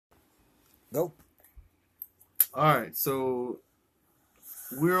Go. All right, so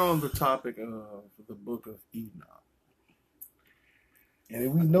we're on the topic of the Book of Enoch.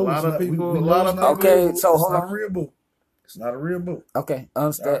 And we know A lot it's of not, people- we a know lot it's of not people- Okay, real book. so It's hold not on. a real book. It's not a real book. Okay,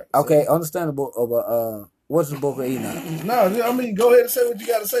 understand. Alright, so- Okay, understandable. What's the Book of Enoch? No, I mean, go ahead and say what you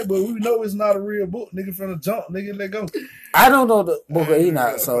got to say, but we know it's not a real book. Nigga, from the jump, nigga, let go. I don't know the Book of I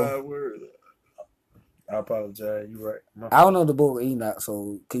Enoch, got so 5 words. I apologize. You right. I don't know the Book of Enoch.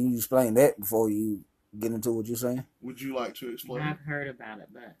 So can you explain that before you get into what you're saying? Would you like to explain? I've heard about it,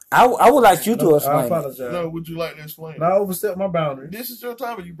 but I would like you to No, I explain it. apologize. No, would you like to explain? No, I overstepped my boundary. This is your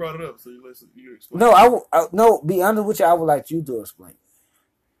topic. You brought it up, so you explain. No, no. Be honest with you, I would like you to explain.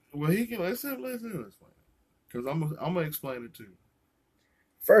 Well, he can. Let's him explain it, because I'm gonna explain it too.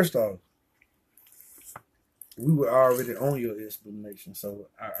 First off, we were already on your explanation, so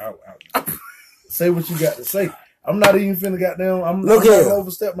I say what you got to say. I'm not even finna goddamn. I'm Look not here. gonna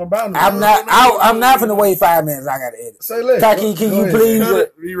overstep my boundary. I'm not finna wait 5 minutes. I gotta edit. Say less. Taki, can you please? Cut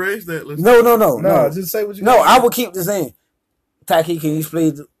it. Erase that. Let's No, just say what you. No, got to I say. will keep this in. Taki, can you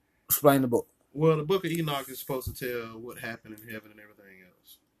please explain the book? Well, the Book of Enoch is supposed to tell what happened in heaven and everything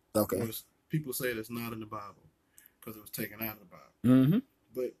else. Okay. Which people say that's not in the Bible because it was taken out of the Bible. Mm-hmm.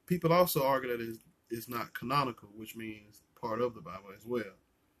 But people also argue that it's not canonical, which means part of the Bible as well.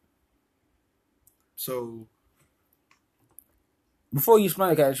 So, Before you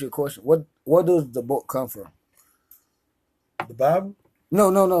explain, can I ask you a question? What does the book come from? The Bible.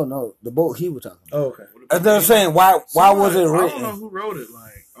 No. The book he was talking about. Oh, okay. I'm saying why was it I don't know written? who wrote it.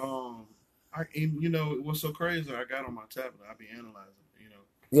 It was so crazy. I got on my tablet. I be analyzing.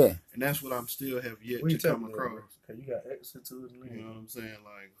 Yeah. And that's what I'm still have yet What you to come talking across. about? Okay, you got X into it. You know what I'm saying?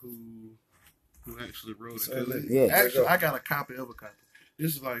 Like who actually wrote it? So, 'Cause yeah. actually, I got a copy of a copy.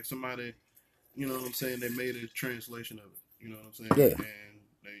 This is like somebody, you know what I'm saying? They made a translation of it. You know what I'm saying? Yeah. And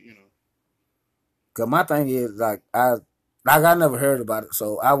they, Cause my thing is I never heard about it,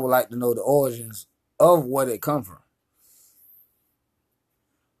 so I would like to know the origins of where it come from.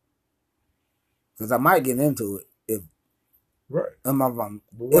 Cause I might get into it if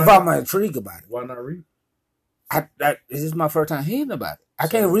I'm intrigued about it. Why not read? This is my first time hearing about it. I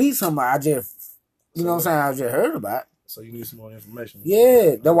can't read something I just, you know what I'm saying, I just heard about it. So you need some more information.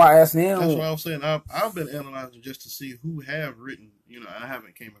 Yeah, that's why I asked him. that's what I was saying. I've been analyzing just to see who have written. I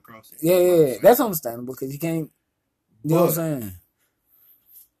haven't came across it. Yeah, that's understandable because you can't. You know what I'm saying?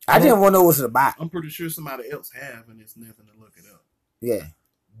 I didn't want to know what it's about. I'm pretty sure somebody else have, and it's nothing to look it up. Yeah,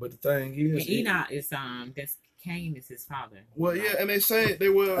 but the thing is, Enoch is that's Cain is his father. Well, yeah, and they say they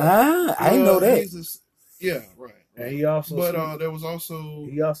were. I didn't know that. Yeah, right. And he also, but there was also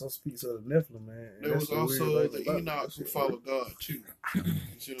he also speaks of the Nephilim, man. There was also the Enoch who followed God too. You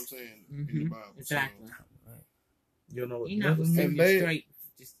see what I'm saying? Mm-hmm. In the Bible, exactly. So, you know what Enoch was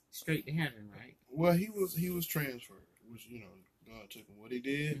straight to heaven, right? Well, he was transferred, which God took him. What he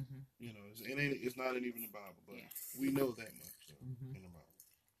did, it's not even in the Bible, but we know that much in the Bible.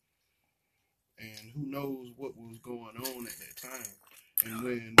 And who knows what was going on at that time? And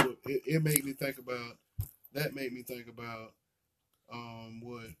when it made me think about. That made me think about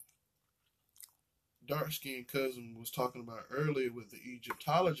what dark skinned cousin was talking about earlier with the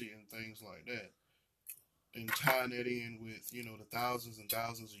Egyptology and things like that, and tying that in with the thousands and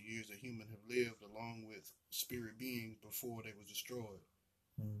thousands of years that humans have lived along with spirit beings before they was destroyed.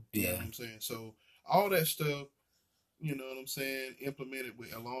 You know what I'm saying? So all that stuff, you know what I'm saying, implemented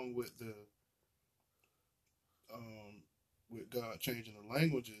along with the with God changing the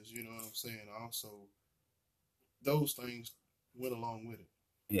languages. You know what I'm saying? Also. Those things went along with it.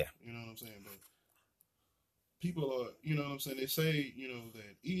 Yeah. You know what I'm saying? But people are, you know what I'm saying? They say,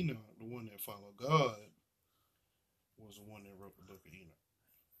 that Enoch, the one that followed God, was the one that wrote the Book of Enoch.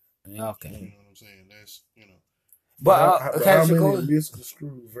 Yeah, okay. You know what I'm saying? That's, But how many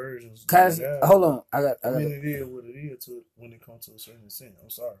misconstrued versions? Hold on. I mean, it is what it is when it comes to a certain extent. I'm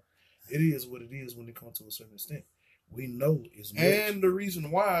sorry. It is what it is when it comes to a certain extent. We know it's much. And the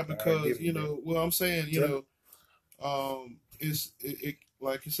reason why, because, I'm saying, it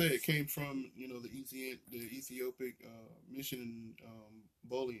like you said, it came from the Ethiopic mission in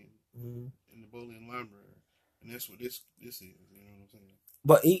Bolian in the Bolian library, and that's what this is. You know what I'm saying?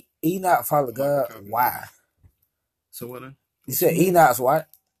 But Enoch followed God. Why? So what? You said Enoch's what?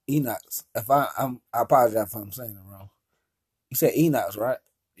 Enoch's. If I apologize if I'm saying it wrong. You said Enoch's right?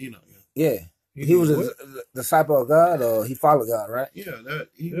 Enoch. Yeah. He was a disciple of God, or he followed God, right? Yeah, that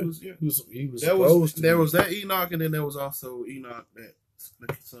he was. Yeah, he was. There was that Enoch, and then there was also Enoch that.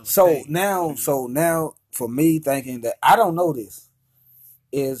 So now, for me thinking that I don't know this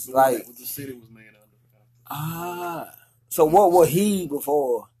is like the city was made under. So what was he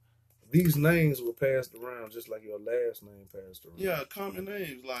before these names were passed around just like your last name passed around. Yeah, common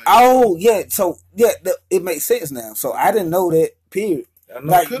names like. Oh yeah, so yeah, it makes sense now. So I didn't know that. Period. I know.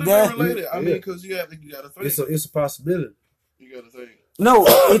 Like, could have that- been related. I Yeah. mean, because you got to think. It's a possibility. You got to think. No,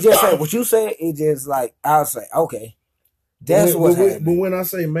 it just said what you said. It just like I'll say, okay, that's what's But happening. when I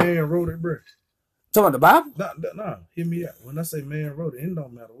say man wrote it, bro, Talking about the Bible? nah, hear me out. When I say man wrote it, it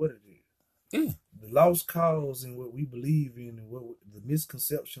don't matter what it is. Yeah. The lost cause and what we believe in and what the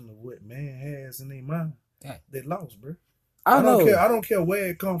misconception of what man has in their mind, Yeah. they lost, bro. I don't know. care. I don't care where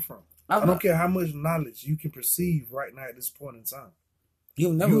it come from. I know. don't care how much knowledge you can perceive right now at this point in time.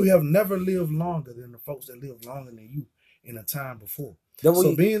 You never. You have never lived longer than the folks that lived longer than you in a time before. That So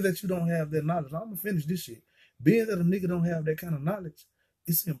we- being that you don't have that knowledge, I'm gonna finish this shit. Being that a nigga don't have that kind of knowledge,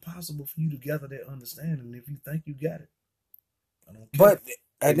 it's impossible for you to gather that understanding if you think you got it. I don't care. but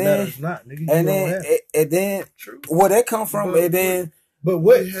and it then matters not, nigga. You and don't then have it. and then True. where that come from? But- And then But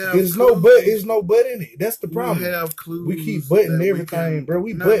what? we have There's no clues. but. There's no but in it. That's the We problem. have clues. We keep butting that we everything, can- bro.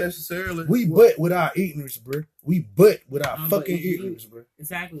 We not butt. necessarily. We butt with our ignorance, bro. We butt with our But fucking you- ignorance, bro.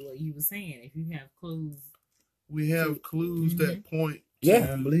 Exactly what you were saying. If you have clues, We have clues that point. I yeah,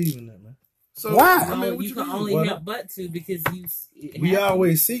 don't believe in that, man. So Why? I mean, what you you can mean? only Why help but to because you. it We happened.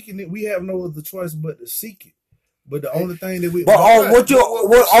 always seeking it. We have no other choice but to seek it. But the only thing that we but Right.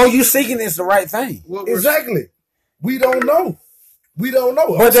 what all you seeking is the right thing. What we're- exactly, we don't know. We don't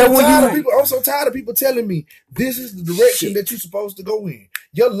know. But then when I'm so tired of people telling me this is the direction Shit. that you're supposed to go in.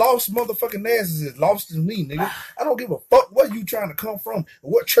 Your lost motherfucking asses is lost in me, nigga. I don't give a fuck where you trying to come from,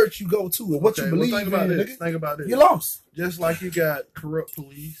 or what church you go to, or what you Okay, believe think about in, this. nigga. Think about this. You lost. Just like you got corrupt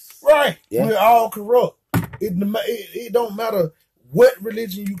police. Right. Yeah. We're all corrupt. It don't matter what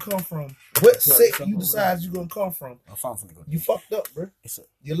religion you come from, what sect you decide you're gonna come from. I'm finna go. You fucked up, bro. It's a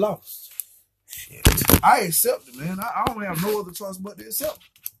You lost. shit. I accept it, man. I don't have no other choice but to accept.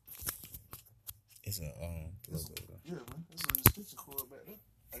 It's a Yeah, man. That's an extension cord back there.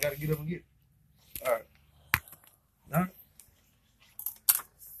 I gotta get up and get it. All right.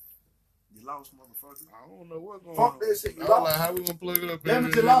 You lost, motherfucker. I don't know what's going Fuck on. that shit, you I was lost. like, how we gonna plug it up Damn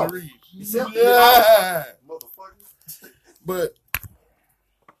in it, you the lost. reach? Accept it, Yeah. motherfucker. But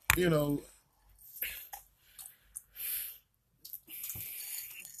you know,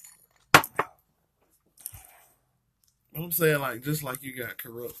 I'm saying like just like you got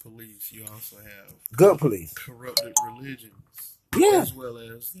corrupt police, you also have Good police. corrupted religions Yeah, as well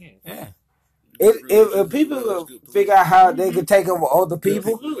as Yeah. yeah. good If religions people as well as could good figure out how they could take over other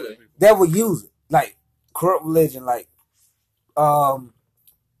people, police. that would use it. Like corrupt religion, like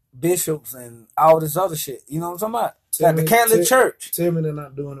bishops and all this other shit. You know what I'm talking about? Like the Catholic Church. Tell me they're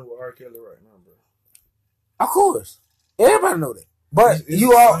not doing it with R. Kelly right now, bro. Of course. Everybody know that. But It's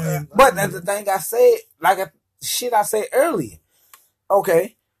you all fine. but that's the thing I said, like shit I said earlier.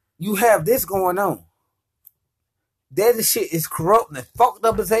 Okay, you have this going on. That shit is corrupt and fucked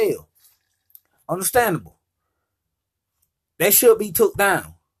up as hell. Understandable. That should be took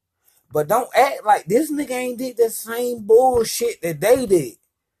down. But don't act like this nigga ain't did the same bullshit that they did.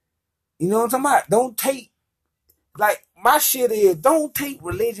 You know what I'm talking about? Don't take, like, my shit is, don't take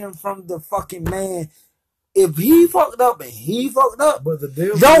religion from the fucking man. If he fucked up and he fucked up, But the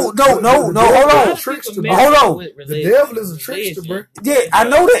devil. No, hold on. A trickster, bro. Hold on. The devil is a trickster, bro. yeah, I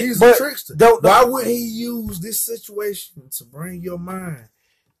know that. He's but a trickster. don't- Why would he use this situation to bring your mind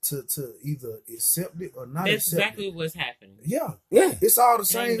to either accept it or not That's accept exactly it? what's happening. Yeah, Yeah. it's all the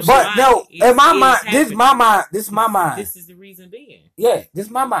same. But- shit. But no, It's- in my it's mind, this is happening. my mind. This is my mind. This is the reason being. Yeah, this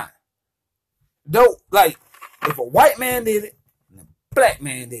is my mind. Don't, like, if a white man did it and a black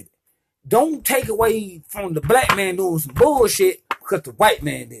man did it, don't take away from the black man doing some bullshit because the white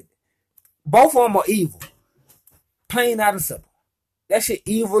man did it. Both of them are evil. Plain out and simple. That shit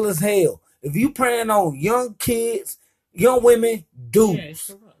evil as hell. If you preying on young kids, young women, dudes. Yeah, it's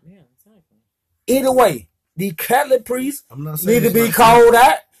corrupt. Yeah, exactly. Either way, the Catholic priests I'm not saying need to it's be not called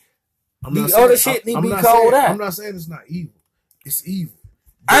out. I'm The not saying- other shit need to I'm be not called saying- out. I'm not saying it's not evil. It's evil.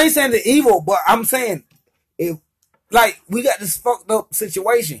 I ain't saying the evil, but I'm saying if, like, we got this fucked up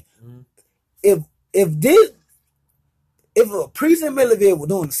situation. If a priest in Millerville were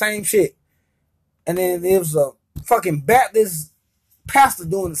doing the same shit, and then there was a fucking Baptist pastor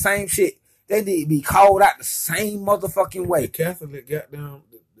doing the same shit, they need to be called out the same motherfucking The way. Catholic got down.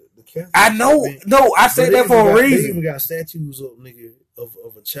 The Catholic. I know, no, I said They that for even a got- They reason. even got statues up, nigga,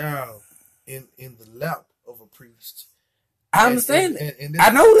 of a child in the lap of a priest. I understand that. And I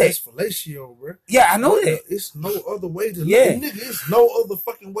know that. That's fellatio, bro. Yeah, I know that. It's no other way to Yeah. look. Nigga, it's no other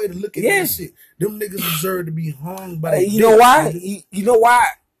fucking way to look at Yeah. this shit. Them niggas deserve to be hung by their You know dick, why? nigga. You know why?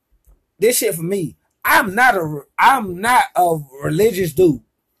 This shit for me. I'm not a religious dude.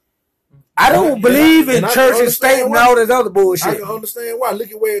 I don't believe in and I church can and state understand and why. all this other I bullshit. can understand why.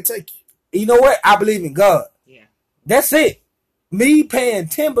 Look at where it take you. You know what? I believe in God. Yeah. That's it. Me paying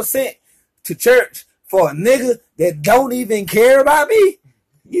 10% to church for a nigga that don't even care about me,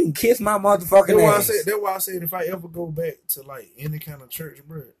 you can kiss my motherfucking ass. That's why I said if I ever go back to like any kind of church,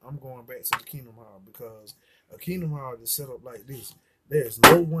 bro, I'm going back to the Kingdom Hall, because a Kingdom Hall is set up like this. There's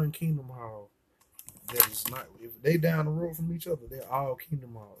no one Kingdom Hall that is not. If they down the road from each other, they're all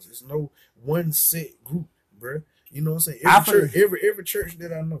Kingdom Halls. There's no one set group, bro. You know what I'm saying? Every church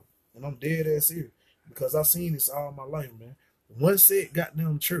that I know, and I'm dead ass serious, because I've seen this all my life, man. One set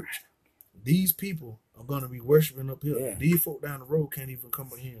goddamn church. These people are gonna be worshiping up here. Yeah. These folk down the road can't even come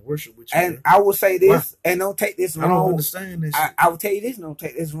up here and worship with you. And bro. I will say this, Why? and don't take this I don't wrong. understand this shit. I will tell you this, don't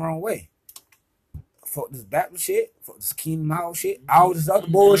take this the wrong way. Fuck this Baptist shit, fuck this Kingdom Hall shit, all this other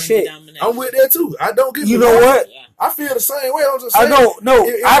bullshit. I'm with that too. I don't get You me know wrong. what? Yeah. I feel the same way. I'm just I saying. know, no,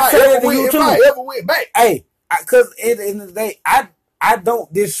 If I said it to went, you if too. I ever went back, Hey, because at the end of the day, I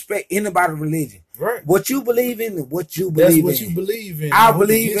don't disrespect anybody's religion. right? What you believe in and what you That's believe what in. you believe in. I I'm gonna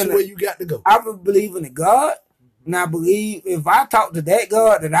believe get in you it. where you got to go. I believe in a God, and I believe if I talk to that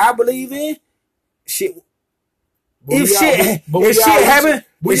God that I believe in, shit. But If we all- shit, but if we shit all happen, reaching-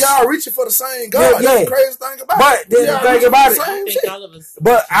 we if- all reaching for the same God. Yeah, That's yeah. the crazy thing about But it. then We the all thing reaching about for it- the I same think shit. all of us.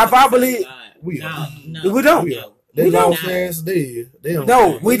 But if I believe- We no, are. no, We don't. We no. are. They We don't. lost their ass dead. They don't.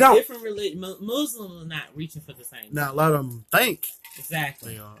 No, we don't. Different religion. Muslims are not reaching for the same. Now a lot of them think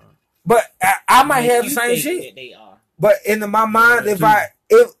Exactly. they are. But I might Like have the you same think shit. that they are. But in my mind, Yeah,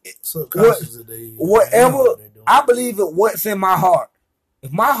 if Subconscious they whatever, know what they doing. I believe in what's in my heart.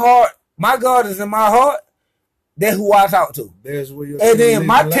 If my God is in my heart, that's who I talk to. There's where your And then true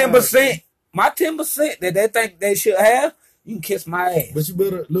my religion 10%, lies. that they think they should have, you can kiss my ass. But you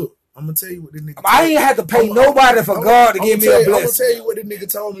better look. I'm gonna tell you what this nigga. I ain't have to pay nobody for God to give me a I'm gonna blessing. tell you what this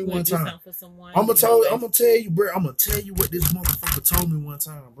nigga told me You one wanna do time. something for someone, I'm you gonna know, tell you, bro. I'm gonna tell you what this motherfucker told me one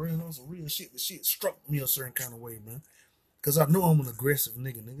time, bro. And on some real shit. The shit struck me a certain kind of way, man. Cause I know I'm an aggressive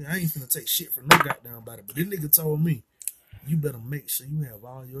nigga. I ain't finna take shit from no goddamn body. But this nigga told me, you better make sure you have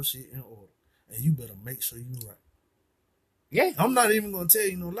all your shit in order, and you better make sure you right. Yeah. I'm not even gonna tell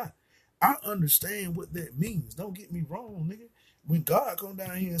you no lie. I understand what that means. Don't get me wrong, nigga. When God come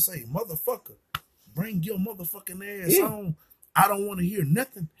down here and say, motherfucker, bring your motherfucking ass on, I don't want to hear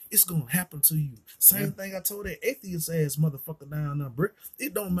nothing. It's gonna happen to you. Same thing I told that atheist ass motherfucker down there, bro.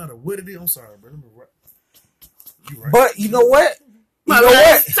 It don't matter what it is. I'm sorry, bro. Let me right. You right. But you know what? You know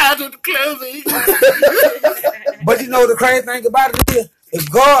what? But you know the crazy thing about it is, if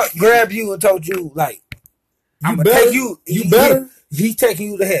God grabbed you and told you, like, I'm gonna better? take you, You better? He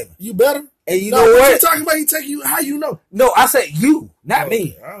taking you to heaven. You better. And you No, know what what? you talking about? He take you. How you know? No, I said you, not Okay,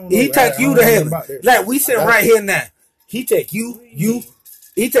 me. I don't know. He take I you don't to know heaven. about that. Like we sitting I got right you. here now. He take you,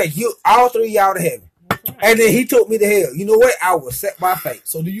 he take you, all three of y'all to heaven. And then he took me to hell. You know what? I will set my fate.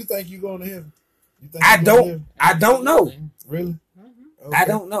 So do you think you going to heaven? You think I you going to heaven? don't know. Really? I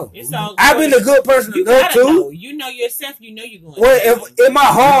don't know. It's all I've been a good person You to know gotta know. too. You know yourself. You know you're going. Well, to heaven. if in my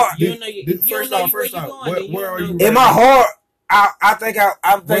heart, You don't know. You don't First know off, where you're going. then where are don't you know. in my heart, I think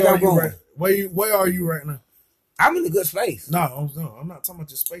I'm going. right? Where are you right now? I'm in a good space. No, I'm not talking about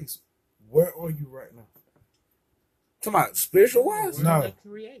your space. Where are you right now? Talking about spiritual wise. We're No. not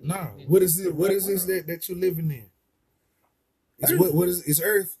created. No. What is it? What is this that you're living in? It's what is it's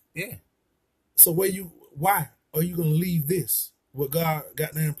Earth? Yeah. So why are you gonna leave this? What God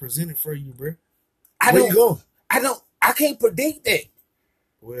got there and presented for you, bro? Where you going? I can't predict that.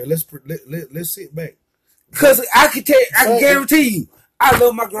 Well, let's sit back. Cause I can guarantee you, I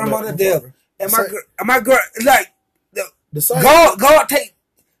love my grandmother to death, and my girl, like The same. God take.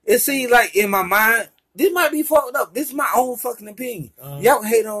 It seems like in my mind, this might be fucked up. This is my own fucking opinion. Y'all can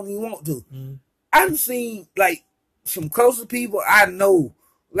hate on it if you want to. I've seen like some closer people I know.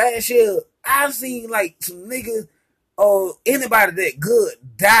 Last year, I've seen like some niggas or anybody that good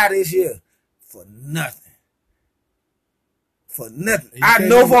die this year for nothing. For nothing. I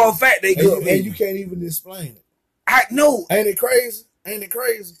know for a fact they good. And you can't even explain it. I know. Ain't it crazy? Ain't it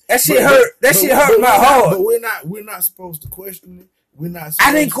crazy? That shit hurt. That shit hurt my heart. But we're not supposed to question it. We're not.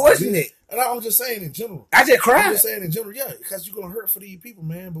 I didn't question it. And I'm just saying in general. I just I'm cried. just saying in general, yeah, because you're gonna hurt for these people,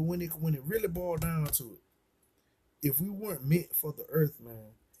 man. But when it really boiled down to it, if we weren't meant for the earth,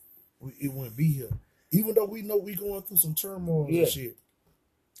 man, it wouldn't be here. Even though we know we going through some turmoil and shit,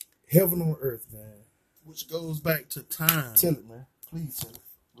 heaven on earth, man. Which goes back to time. Tell it, man. Please tell it.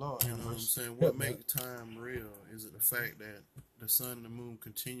 Lord, You know what I'm saying? What makes time real? Is it the fact that the sun and the moon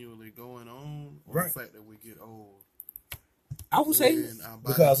continually going on, or the fact that we get old? I would say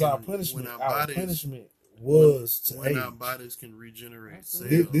because our when punishment, our bodies, was to when age. our bodies can regenerate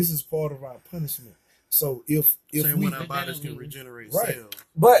cells. This is part of our punishment. So if Saying we when our bodies can regenerate Right. cells.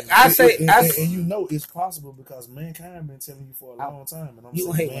 But I say, and you know it's possible because mankind been telling you for a long time, and I'm You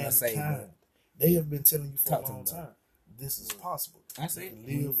saying hate when I say mankind, that. they have been telling you for Talk a to long me, time. This is possible. I say You it.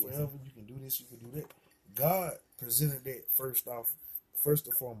 can live forever. You can do this. You can do that. God presented that first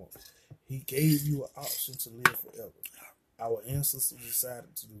and foremost. He gave you an option to live forever. Our ancestors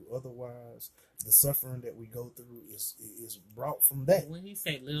decided to do otherwise. The suffering that we go through is brought from that. When he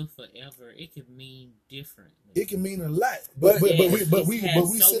say live forever, it could mean different. It can mean a lot, but But we has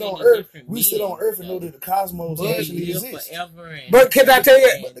so sit on many Earth. different We sit on meanings, Earth and know though. that the cosmos But actually live exists. forever. And, But can I tell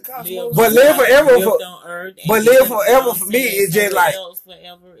you- and But the cosmos- But live forever lived for- on Earth and but lived, live forever you know what for I'm me saying, is just somewhere like- else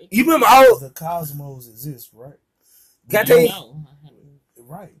forever. It You could remember be- all? The cosmos exists, right? Can I I tell don't you? know.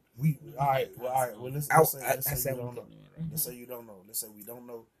 Right. We all right. Well, let's say you don't know. Let's say you don't know. Let's say we don't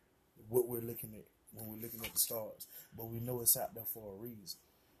know what we're looking at when we're looking at the stars, but we know it's out there for a reason.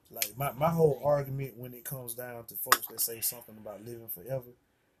 Like my whole argument when it comes down to folks that say something about living forever,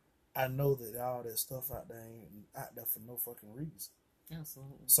 I know that all that stuff out there ain't out there for no fucking reason.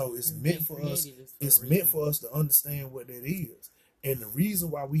 Absolutely. So it's Everything meant for us. created is for a It's reason. meant for us to understand what that is, and the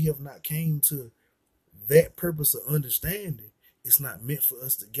reason why we have not came to that purpose of understanding, it's not meant for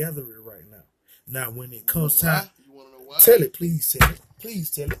us to gather it right now. Now, when it comes time, You want to know why? tell it, please tell it,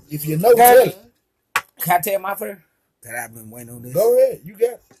 please tell it. If you know, tell it. Can I tell my first? That I've been waiting on this. Go ahead, you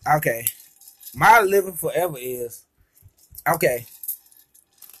got it. Okay. My living forever is, okay,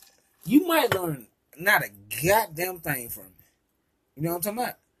 you might learn not a goddamn thing from me. You know what I'm talking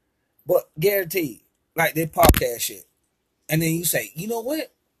about? But guaranteed, like this podcast shit. And then you say, you know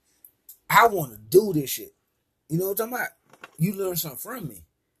what? I want to do this shit. You know what I'm talking about? You learn something from me.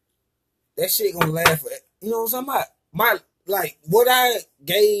 That shit gonna last for, you know what I'm talking about? What I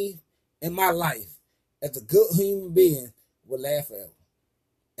gave in my life as a good human being will last forever.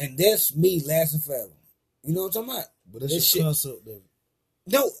 And that's me lasting forever. You know what I'm talking about? But that's This your shit- concept, though.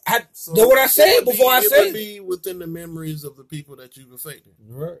 No, that's So what I it said would be- before I it said would it. be within the memories of the people that you've affected.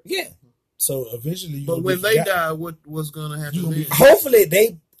 Right. Yeah. So eventually, you But when they die, what's going to happen You gonna be- then? Hopefully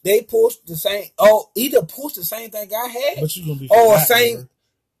they push the same, either push the same thing I had, but you're gonna be or forgotten, same. bro.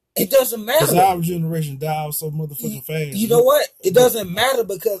 It doesn't Because matter. our generation died off so motherfucking fast. You know what? It doesn't matter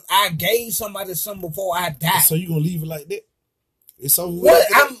because I gave somebody something before I died. So you gonna leave it like that? It's over with. What?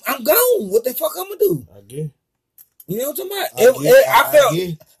 I'm gone. What the fuck I'm gonna do? I guess. You know what I'm talking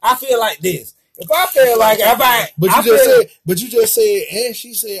about? I feel like this. If I feel like But you just said, and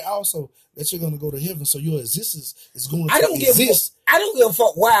she said also that you're gonna go to heaven, so your existence is going to I don't exist. I don't give a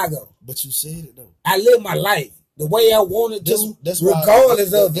fuck where I go. But you said it though. I live my life the way I wanted to, That's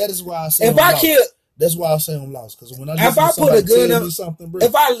regardless of. that is why I say If I kill, That's why I say I'm lost. Because when I if listen I to put a somebody gun tell up, me something, bro,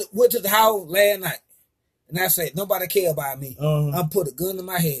 if I went to the house last night and I said nobody care about me, Uh-huh. I'm put a gun in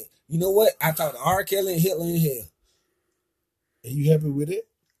my head. You know what? I talked to R. Kelly and Hitler in hell. are you happy with it?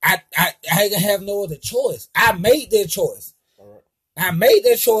 I have no other choice. I made that choice. All right. I made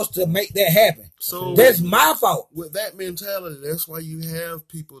that choice to make that happen. So That's my fault. with that mentality, that's why you have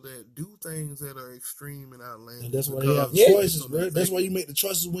people that do things that are extreme and outlandish. And that's why they have Yeah. choices, bro. That's why you make the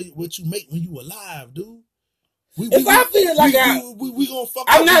choices what you make when you alive, dude. I feel like we gonna fuck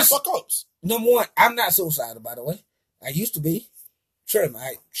I'm up. not- Fuck ups. Number one, I'm not suicidal, by the way. I used to be. Trust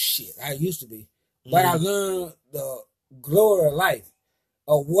me, I used to be. But I learned the glory of life,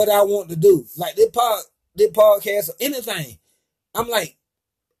 of what I want to do. Like this podcast or anything. I'm like,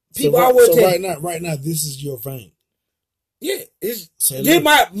 people always tell right now, this is your vein. yeah, it's So this look,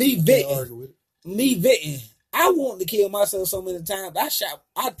 might me Can't venting. argue with it. Me venting. I wanted to kill myself so many times.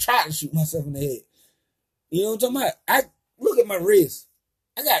 I tried to shoot myself in the head. You know what I'm talking about? I look at my wrist.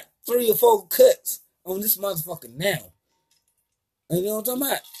 I got 3 or 4 cuts on this motherfucker now. You know what I'm talking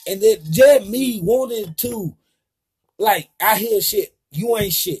about? And then just me wanting to, like, I hear shit. You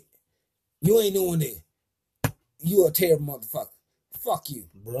ain't shit. You ain't doing it. You a terrible motherfucker. Fuck you.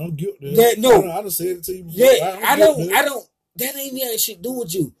 Bro, I'm guilty. That- no. I done said it to you before. Yeah, I'm guilty. I don't. That ain't got shit to do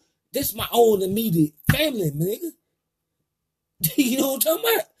with you. This my own immediate family, nigga. You know what I'm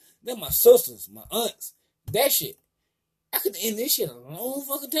talking about? They're my sisters, my aunts. That shit. I could end this shit a long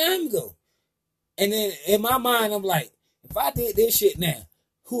fucking time ago. And then in my mind, I'm like, if I did this shit now,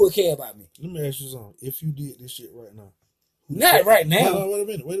 who would care about me? Let me ask you something. If you did this shit right now. Not right now. No, wait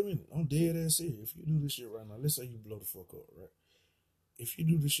a minute. I'm dead ass serious. If you do this shit right now, let's say you blow the fuck up, right? If you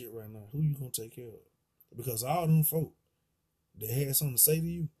do this shit right now, who you gonna take care of? Because all them folk that had something to say to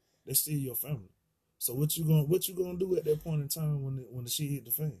you, they still your family. So what you gonna do at that point in time when the shit hit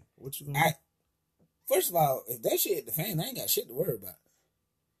the fan? What you gonna do? First of all, if that shit hit the fan, I ain't got shit to worry about.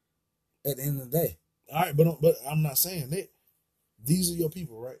 At the end of the day. All right, but I'm not saying that. These are your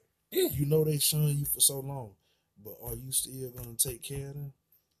people, right? Yeah. You know they shunned you for so long, but are you still gonna take care of them?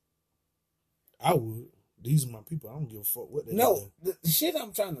 I would. These are my people. I don't give a fuck what they No, do. the shit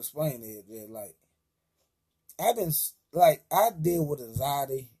I'm trying to explain is that, like, I deal with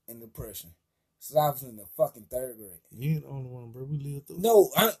anxiety and depression since I was in the fucking 3rd grade. You ain't the only one, bro. We live through.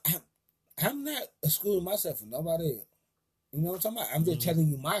 No, I'm not excluding myself from nobody else. You know what I'm talking about? I'm just telling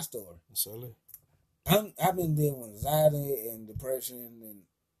you my story. So, I've been dealing with anxiety and depression and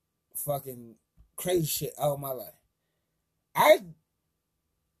fucking crazy shit all my life.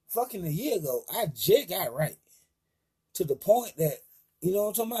 Fucking a year ago, I just got right to the point that, you know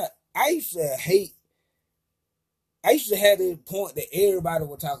what I'm talking about? I used to have the point that everybody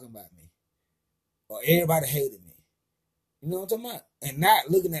was talking about me or everybody hated me. You know what I'm talking about? And not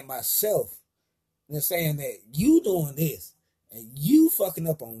looking at myself and saying that you doing this and you fucking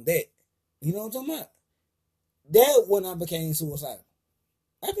up on that. You know what I'm talking about? That when I became suicidal.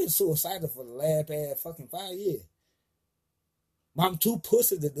 I've been suicidal for the last past fucking 5 years. I'm too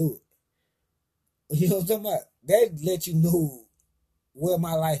pussy to do it. You know what I'm talking about? That let you know where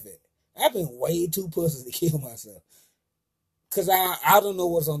my life is. I've been way too pussy to kill myself. Because I don't know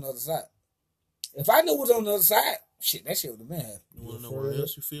what's on the other side. If I knew what's on the other side, shit, that shit would have been happening. You want to know why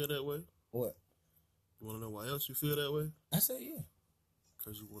else you feel that way? What? You want to know why else you feel that way? I said, yeah.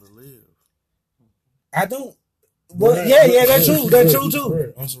 Because you want to live. I don't. But yeah, that's true. That's true too.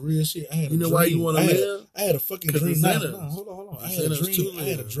 Bro, on some real shit, I had You a know dream. why you want to live? I had a fucking 'Cause dream. it's No, in us. hold on. I It's had in a us dream. to I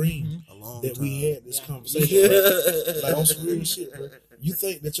had a live. dream A long that time. we had this Yeah. conversation. Right? Like on some real shit, bro. You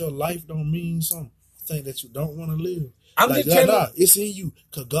think that your life don't mean something? You think that you don't want to live? I'm like, just telling nah, it's in you.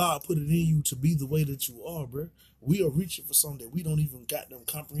 Cause God put it in you to be the way that you are, bro. We are reaching for something that we don't even got them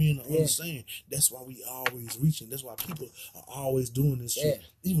comprehend or understand. That's why we always reaching. That's why people are always doing this shit.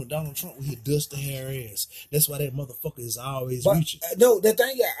 Even Donald Trump, when he dust the hair ass. That's why that motherfucker is always But reaching. no, the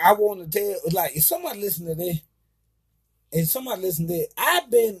thing I want to tell, like, if somebody listen to that,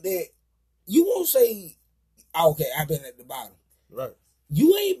 I've been there. You won't say, okay, I've been at the bottom. Right.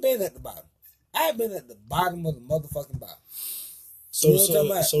 You ain't been at the bottom. I've been at the bottom of the motherfucking bottom. So, You know what I'm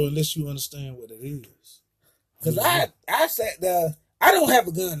talking about? so unless you understand what it is. Because I sat there, I don't have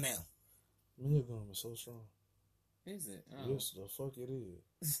a gun now. Man, your gun is so strong. Is it? Oh. Yes, the fuck it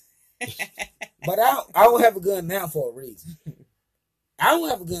is. But I don't have a gun now for a reason. I don't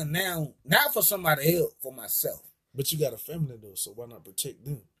have a gun now, not for somebody else, for myself. But you got a family though, so why not protect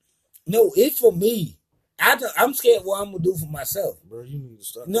them? No, it's for me. I'm scared what I'm gonna do for myself. Bro, you need to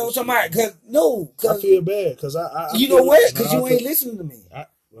start. You know what I'm that talking shit. about? Cause I feel bad because I you feel know what? like- Because you ain't listening to me.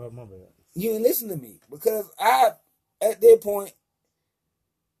 Well, my bad. You ain't listening to me. Because at that point,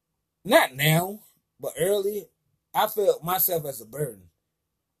 not now, but earlier, I felt myself as a burden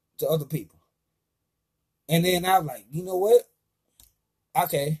to other people. And then I was like, you know what?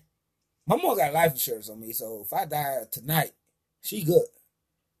 Okay. My mom got life insurance on me, so if I die tonight, she good.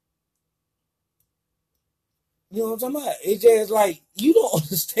 You know what I'm talking about? It's just like, you don't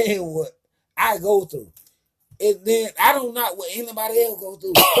understand what I go through. And then I don't know what anybody else go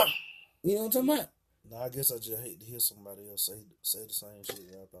through. You know what I'm talking about? No, I guess I just hate to hear somebody else say the same shit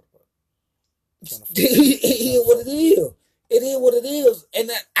that I thought about. It is what it is. It is what it is. And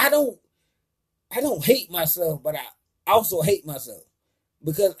that I don't hate myself, but I also hate myself.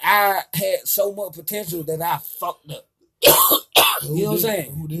 Because I had so much potential that I fucked up. You know what I'm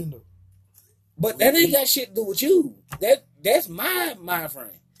saying? Who didn't know? But that ain't got shit to do with you. That's my mind frame.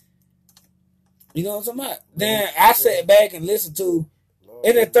 You know what I'm talking about? Then I sat back and listened to,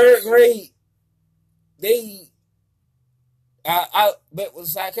 in the 3rd grade, I met with a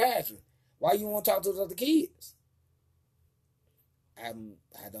psychiatrist. Why you want to talk to the other kids? I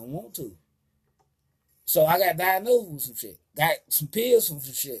don't want to. So I got diagnosed with some shit. Got some pills from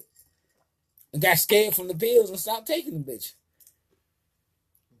some shit. And got scared from the pills and stopped taking them bitch.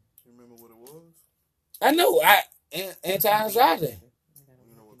 You remember what it was? I know. Anti-anxiety.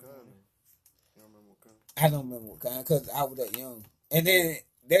 You know what kind? You don't remember what kind? I don't remember what kind because I was that young. And then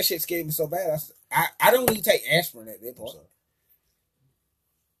that shit scared me so bad. I don't even take aspirin at that point.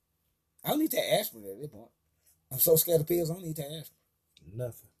 I don't need to take aspirin at that point. I'm so scared of pills, I don't need to take aspirin.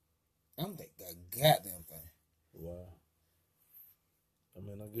 Nothing. I don't take that goddamn thing. Wow. I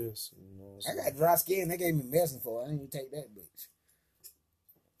mean, I guess, you know. I got dry skin. They gave me medicine for it. I didn't even take that bitch.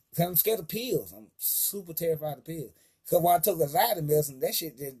 Because I'm scared of pills. I'm super terrified of pills. Because when I took anxiety medicine, that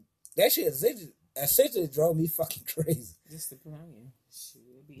shit essentially drove me fucking crazy. Just the plan. Shit,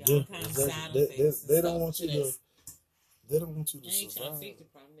 it be Yeah, all kinds of side effects. they don't want you to. They don't want you to They ain't trying to survive. fix the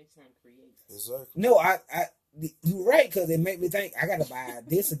problem. They trying to create. Exactly. No, you're right, because it made me think I got to buy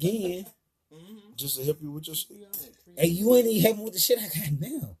this again. just to help you with your shit. Hey, you ain't even helping with the shit I got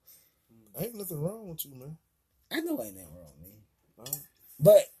now. Ain't nothing wrong with you, man. I know ain't nothing wrong, man.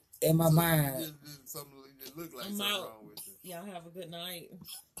 But in my mind, just something that look like something wrong with you. Y'all have a good night.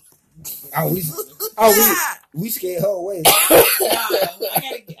 We scared her away. I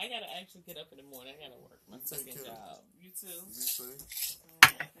gotta actually get up in the morning. I gotta work my second job. You too.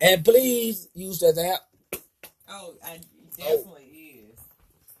 And please use that app. Oh, I definitely is.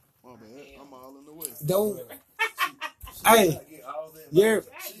 My bad. I'm all in the way. Don't. Hey,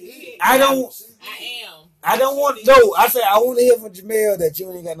 I don't. I don't want. No, I said I want to hear from Jamel that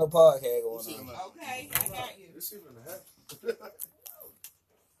you ain't got no podcast going on. Okay, I got you.